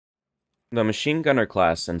The Machine Gunner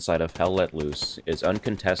class inside of Hell Let Loose is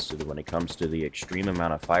uncontested when it comes to the extreme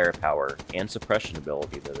amount of firepower and suppression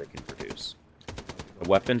ability that it can produce. The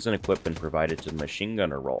weapons and equipment provided to the Machine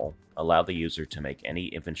Gunner role allow the user to make any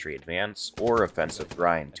infantry advance or offensive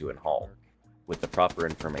grind to an halt, with the proper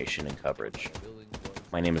information and coverage.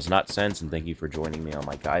 My name is NotSense, and thank you for joining me on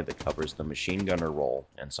my guide that covers the Machine Gunner role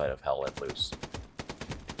inside of Hell Let Loose.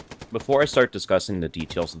 Before I start discussing the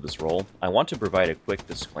details of this role, I want to provide a quick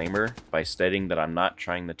disclaimer by stating that I'm not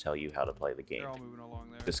trying to tell you how to play the game.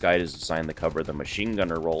 This guide is designed to cover the Machine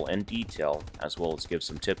Gunner role in detail, as well as give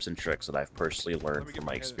some tips and tricks that I've personally learned from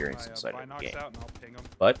my experience inside of the game.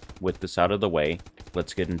 But, with this out of the way,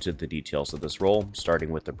 let's get into the details of this role, starting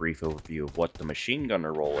with a brief overview of what the Machine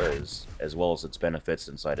Gunner role is, as well as its benefits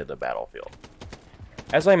inside of the battlefield.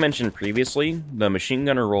 As I mentioned previously, the Machine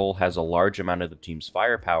Gunner role has a large amount of the team's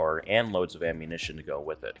firepower and loads of ammunition to go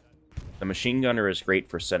with it. The Machine Gunner is great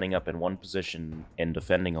for setting up in one position and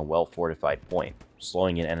defending a well-fortified point,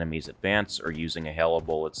 slowing an enemy's advance, or using a hail of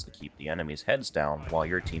bullets to keep the enemy's heads down while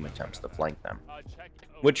your team attempts to flank them.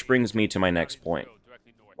 Which brings me to my next point.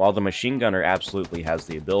 While the Machine Gunner absolutely has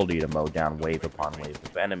the ability to mow down wave upon wave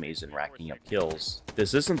of enemies and racking up kills,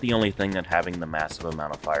 this isn't the only thing that having the massive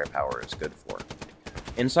amount of firepower is good for.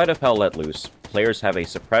 Inside of Hell Let Loose, players have a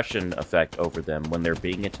suppression effect over them when they're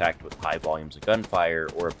being attacked with high volumes of gunfire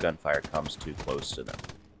or if gunfire comes too close to them.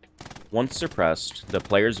 Once suppressed, the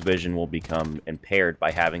player's vision will become impaired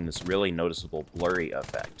by having this really noticeable blurry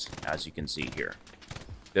effect, as you can see here.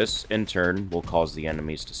 This, in turn, will cause the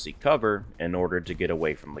enemies to seek cover in order to get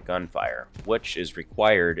away from the gunfire, which is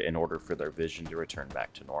required in order for their vision to return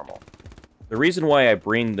back to normal. The reason why I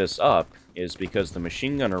bring this up is because the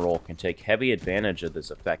Machine Gunner role can take heavy advantage of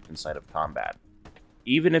this effect inside of combat.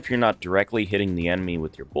 Even if you're not directly hitting the enemy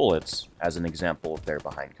with your bullets, as an example if they're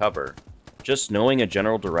behind cover, just knowing a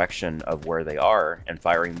general direction of where they are and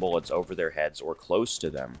firing bullets over their heads or close to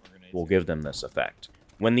them will give them this effect.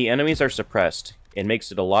 When the enemies are suppressed, it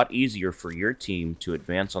makes it a lot easier for your team to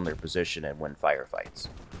advance on their position and win firefights.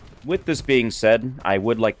 With this being said, I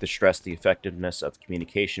would like to stress the effectiveness of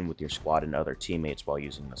communication with your squad and other teammates while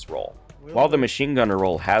using this role. While the Machine Gunner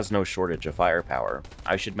role has no shortage of firepower,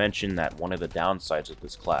 I should mention that one of the downsides of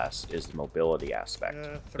this class is the mobility aspect.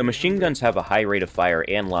 The machine guns have a high rate of fire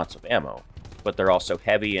and lots of ammo, but they're also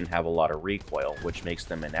heavy and have a lot of recoil, which makes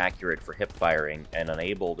them inaccurate for hip firing and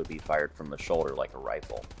unable to be fired from the shoulder like a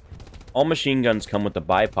rifle. All machine guns come with a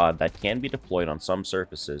bipod that can be deployed on some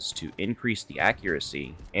surfaces to increase the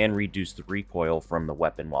accuracy and reduce the recoil from the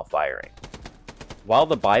weapon while firing. While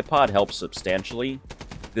the bipod helps substantially,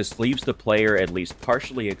 this leaves the player at least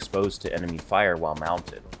partially exposed to enemy fire while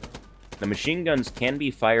mounted. The machine guns can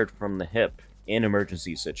be fired from the hip in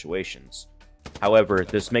emergency situations. However,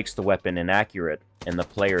 this makes the weapon inaccurate, and the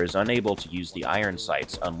player is unable to use the iron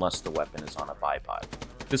sights unless the weapon is on a bipod.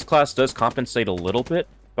 This class does compensate a little bit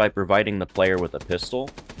by providing the player with a pistol.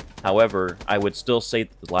 However, I would still say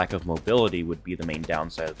that the lack of mobility would be the main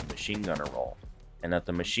downside of the Machine Gunner role, and that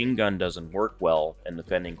the machine gun doesn't work well in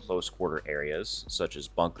defending close quarter areas, such as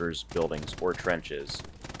bunkers, buildings, or trenches,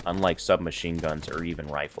 unlike submachine guns or even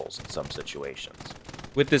rifles in some situations.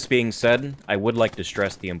 With this being said, I would like to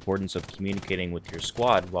stress the importance of communicating with your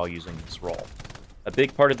squad while using this role. A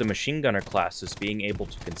big part of the Machine Gunner class is being able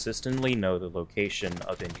to consistently know the location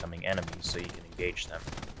of incoming enemies so you can engage them.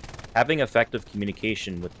 Having effective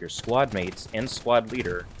communication with your squad mates and squad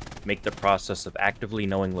leader make the process of actively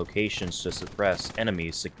knowing locations to suppress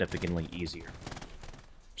enemies significantly easier.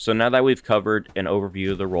 So now that we've covered an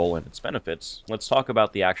overview of the role and its benefits, let's talk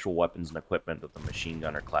about the actual weapons and equipment that the Machine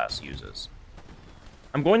Gunner class uses.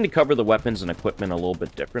 I'm going to cover the weapons and equipment a little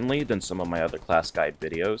bit differently than some of my other class guide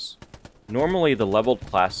videos. Normally, the leveled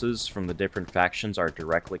classes from the different factions are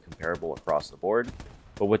directly comparable across the board,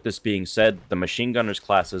 but with this being said, the Machine Gunner's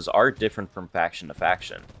classes are different from faction to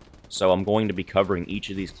faction, so I'm going to be covering each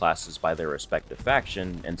of these classes by their respective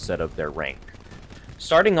faction instead of their rank.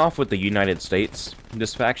 Starting off with the United States,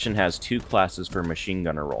 this faction has two classes for Machine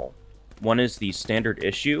Gunner role. One is the Standard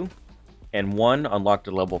Issue, and one, unlocked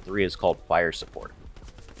at level 3, is called Fire Support.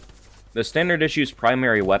 The Standard Issue's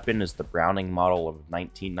primary weapon is the Browning model of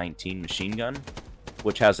 1919 machine gun,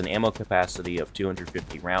 which has an ammo capacity of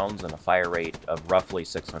 250 rounds and a fire rate of roughly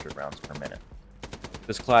 600 rounds per minute.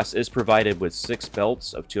 This class is provided with 6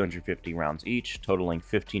 belts of 250 rounds each, totaling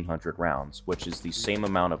 1500 rounds, which is the same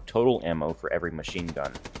amount of total ammo for every machine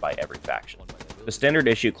gun by every faction. The Standard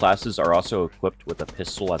Issue classes are also equipped with a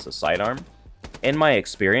pistol as a sidearm. In my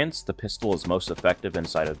experience, the pistol is most effective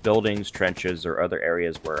inside of buildings, trenches, or other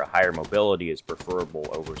areas where a higher mobility is preferable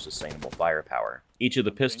over sustainable firepower. Each of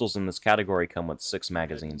the pistols in this category come with 6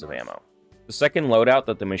 magazines of ammo. The second loadout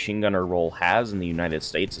that the machine gunner role has in the United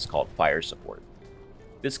States is called Fire Support.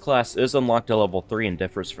 This class is unlocked to level 3 and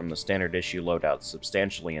differs from the standard issue loadout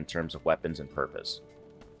substantially in terms of weapons and purpose.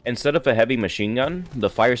 Instead of a heavy machine gun, the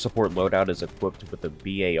Fire Support loadout is equipped with a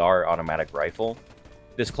BAR automatic rifle.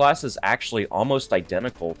 This class is actually almost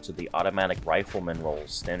identical to the automatic rifleman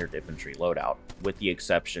role's standard infantry loadout, with the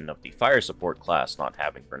exception of the Fire Support class not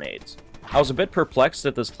having grenades. I was a bit perplexed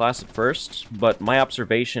at this class at first, but my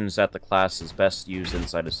observation is that the class is best used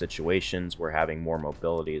inside of situations where having more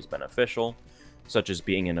mobility is beneficial, such as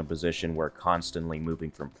being in a position where constantly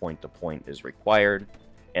moving from point to point is required,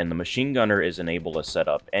 and the machine gunner isn't able to set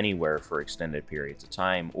up anywhere for extended periods of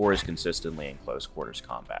time or is consistently in close quarters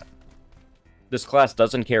combat. This class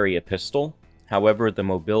doesn't carry a pistol, however the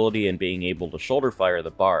mobility and being able to shoulder fire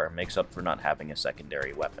the bar makes up for not having a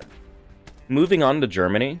secondary weapon. Moving on to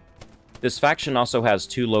Germany, this faction also has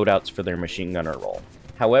 2 loadouts for their machine gunner role,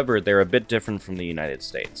 however they're a bit different from the United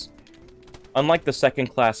States. Unlike the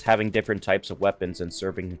second class having different types of weapons and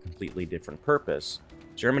serving a completely different purpose,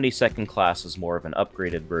 Germany's second class is more of an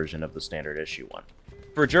upgraded version of the standard issue one.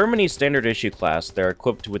 For Germany's standard issue class, they're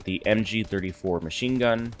equipped with the MG34 machine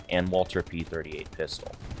gun and Walther P38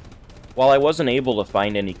 pistol. While I wasn't able to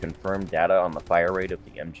find any confirmed data on the fire rate of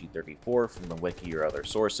the MG34 from the wiki or other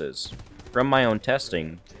sources, from my own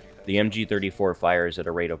testing, the MG34 fires at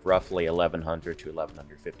a rate of roughly 1100 to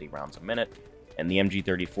 1150 rounds a minute, and the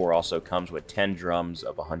MG34 also comes with 10 drums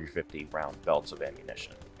of 150 round belts of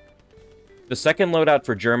ammunition. The second loadout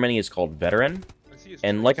for Germany is called Veteran,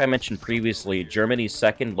 and like I mentioned previously, Germany's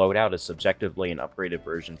second loadout is subjectively an upgraded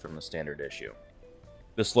version from the standard issue.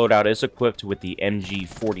 This loadout is equipped with the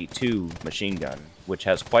MG42 machine gun, which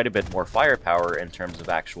has quite a bit more firepower in terms of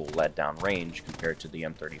actual lead-down range compared to the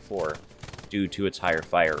M34, due to its higher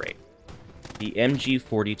fire rate. The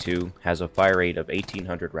MG42 has a fire rate of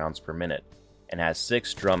 1800 rounds per minute, and has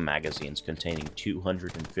 6 drum magazines containing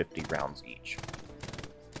 250 rounds each.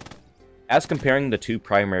 As comparing the 2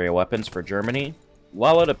 primary weapons for Germany,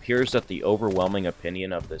 while it appears that the overwhelming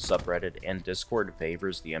opinion of the subreddit and Discord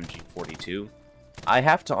favors the MG42, I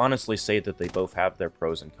have to honestly say that they both have their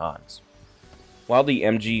pros and cons. While the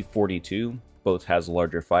MG42 both has a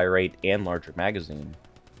larger fire rate and larger magazine,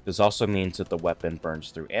 this also means that the weapon burns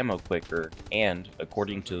through ammo quicker and,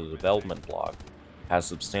 according to the development blog, has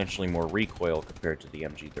substantially more recoil compared to the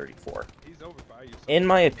MG34. In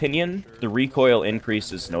my opinion, the recoil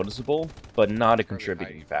increase is noticeable, but not a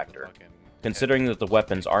contributing factor, considering that the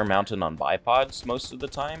weapons are mounted on bipods most of the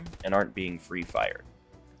time and aren't being free-fired.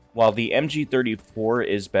 While the MG34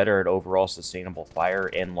 is better at overall sustainable fire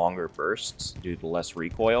and longer bursts due to less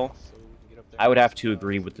recoil, I would have to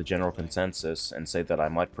agree with the general consensus and say that I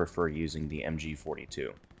might prefer using the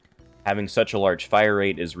MG42. Having such a large fire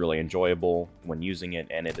rate is really enjoyable when using it,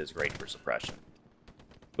 and it is great for suppression.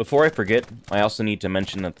 Before I forget, I also need to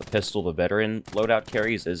mention that the pistol the Veteran loadout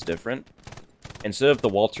carries is different. Instead of the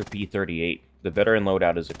Walther P38, the Veteran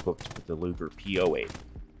loadout is equipped with the Luger P08.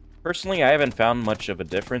 Personally, I haven't found much of a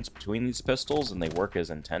difference between these pistols, and they work as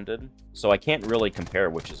intended, so I can't really compare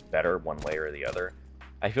which is better one way or the other.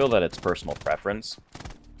 I feel that it's personal preference.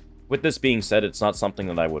 With this being said, it's not something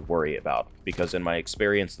that I would worry about, because in my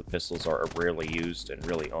experience the pistols are rarely used and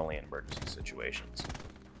really only in emergency situations.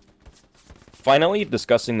 Finally,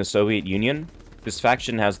 discussing the Soviet Union, this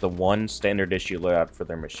faction has the one standard issue loadout for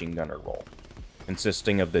their machine gunner role,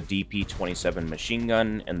 consisting of the DP-27 machine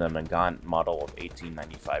gun and the Nagant model of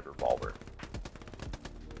 1895 revolver.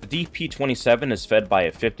 The DP-27 is fed by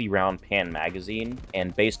a 50-round Pan magazine,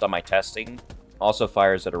 and based on my testing, also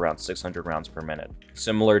fires at around 600 rounds per minute,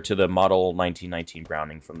 similar to the Model 1919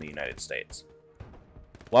 Browning from the United States.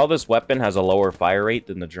 While this weapon has a lower fire rate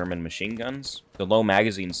than the German machine guns, the low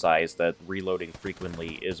magazine size that reloading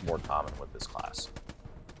frequently is more common with this class.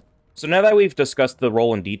 So now that we've discussed the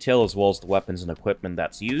role in detail as well as the weapons and equipment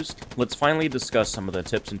that's used, let's finally discuss some of the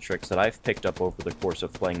tips and tricks that I've picked up over the course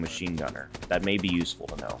of playing Machine Gunner that may be useful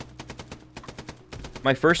to know.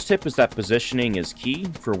 My first tip is that positioning is key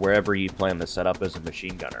for wherever you plan to set up as a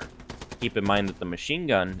machine gunner. Keep in mind that the machine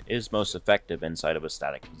gun is most effective inside of a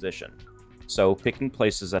static position, so picking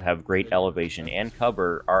places that have great elevation and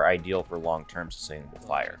cover are ideal for long-term sustainable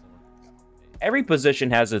fire. Every position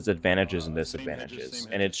has its advantages and disadvantages,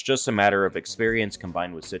 and it's just a matter of experience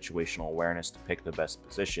combined with situational awareness to pick the best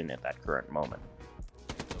position at that current moment.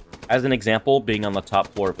 As an example, being on the top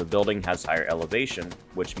floor of a building has higher elevation,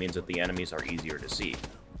 which means that the enemies are easier to see.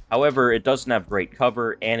 However, it doesn't have great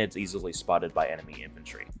cover, and it's easily spotted by enemy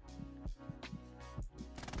infantry.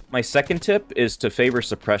 My second tip is to favor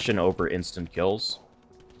suppression over instant kills.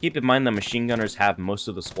 Keep in mind that machine gunners have most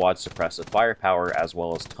of the squad's suppressive firepower as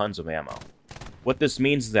well as tons of ammo. What this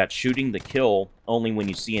means is that shooting the kill only when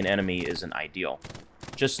you see an enemy isn't ideal.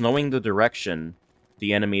 Just knowing the direction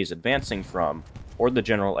the enemy is advancing from, or the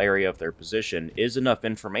general area of their position, is enough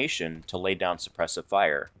information to lay down suppressive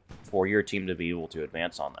fire for your team to be able to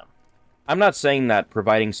advance on them. I'm not saying that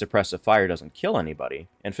providing suppressive fire doesn't kill anybody,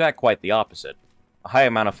 in fact quite the opposite. A high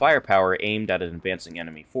amount of firepower aimed at an advancing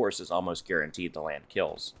enemy force is almost guaranteed to land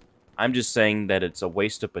kills. I'm just saying that it's a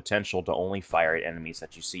waste of potential to only fire at enemies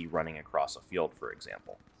that you see running across a field, for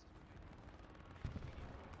example.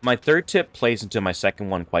 My third tip plays into my second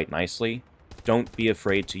one quite nicely. Don't be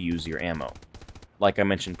afraid to use your ammo. Like I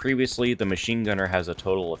mentioned previously, the machine gunner has a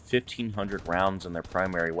total of 1,500 rounds in their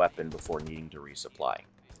primary weapon before needing to resupply.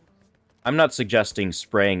 I'm not suggesting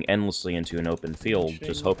spraying endlessly into an open field,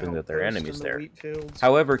 just hoping that there are enemies there.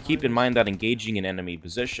 However, keep in mind that engaging an enemy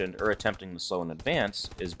position or attempting to slow an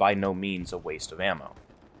advance is by no means a waste of ammo.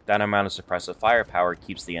 That amount of suppressive firepower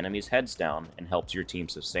keeps the enemy's heads down and helps your team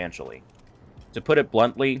substantially. To put it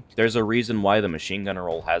bluntly, there's a reason why the machine gunner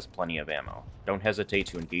role has plenty of ammo. Don't hesitate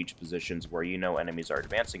to engage positions where you know enemies are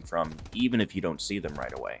advancing from, even if you don't see them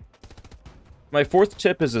right away. My fourth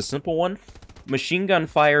tip is a simple one. Machine gun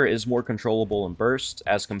fire is more controllable in bursts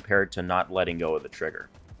as compared to not letting go of the trigger.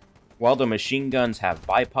 While the machine guns have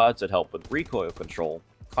bipods that help with recoil control,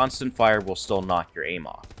 constant fire will still knock your aim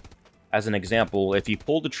off. As an example, if you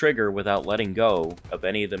pull the trigger without letting go of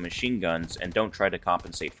any of the machine guns and don't try to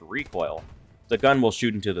compensate for recoil, the gun will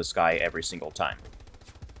shoot into the sky every single time.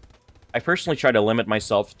 I personally try to limit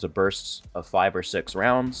myself to bursts of 5 or 6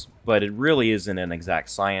 rounds, but it really isn't an exact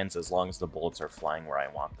science as long as the bullets are flying where I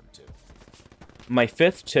want them to. My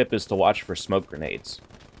fifth tip is to watch for smoke grenades.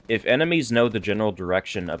 If enemies know the general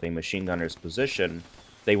direction of a machine gunner's position,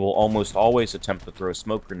 they will almost always attempt to throw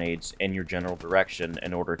smoke grenades in your general direction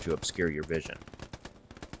in order to obscure your vision.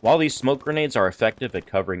 While these smoke grenades are effective at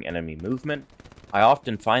covering enemy movement, I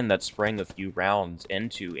often find that spraying a few rounds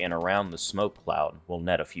into and around the smoke cloud will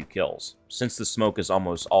net a few kills, since the smoke is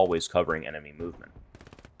almost always covering enemy movement.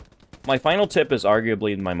 My final tip is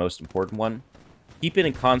arguably my most important one. Keeping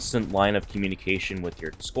a constant line of communication with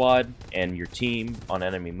your squad and your team on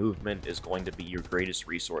enemy movement is going to be your greatest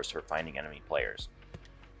resource for finding enemy players.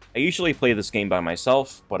 I usually play this game by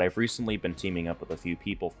myself, but I've recently been teaming up with a few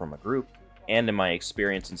people from a group, and in my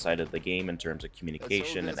experience inside of the game in terms of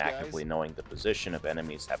communication and actively knowing the position of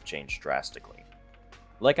enemies have changed drastically.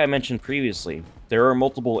 Like I mentioned previously, there are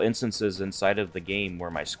multiple instances inside of the game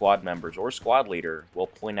where my squad members or squad leader will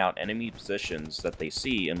point out enemy positions that they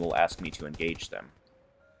see and will ask me to engage them.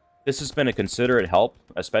 This has been a considerate help,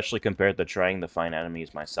 especially compared to trying to find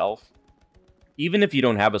enemies myself. Even if you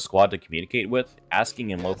don't have a squad to communicate with,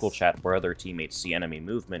 asking in local chat where other teammates see enemy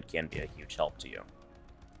movement can be a huge help to you.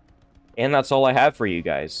 And that's all I have for you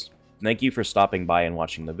guys. Thank you for stopping by and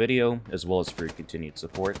watching the video, as well as for your continued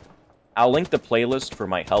support. I'll link the playlist for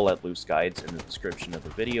my Hell Let Loose guides in the description of the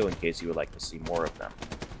video in case you would like to see more of them.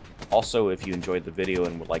 Also, if you enjoyed the video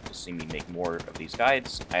and would like to see me make more of these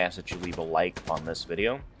guides, I ask that you leave a like on this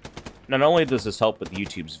video. Not only does this help with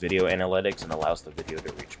YouTube's video analytics and allows the video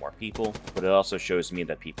to reach more people, but it also shows me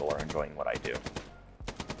that people are enjoying what I do.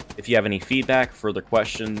 If you have any feedback, further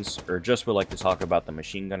questions, or just would like to talk about the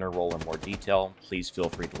machine gunner role in more detail, please feel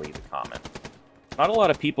free to leave a comment. Not a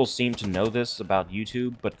lot of people seem to know this about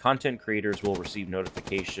YouTube, but content creators will receive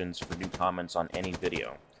notifications for new comments on any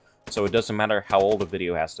video, so it doesn't matter how old a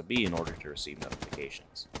video has to be in order to receive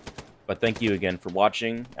notifications. But thank you again for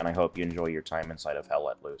watching, and I hope you enjoy your time inside of Hell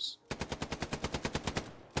Let Loose.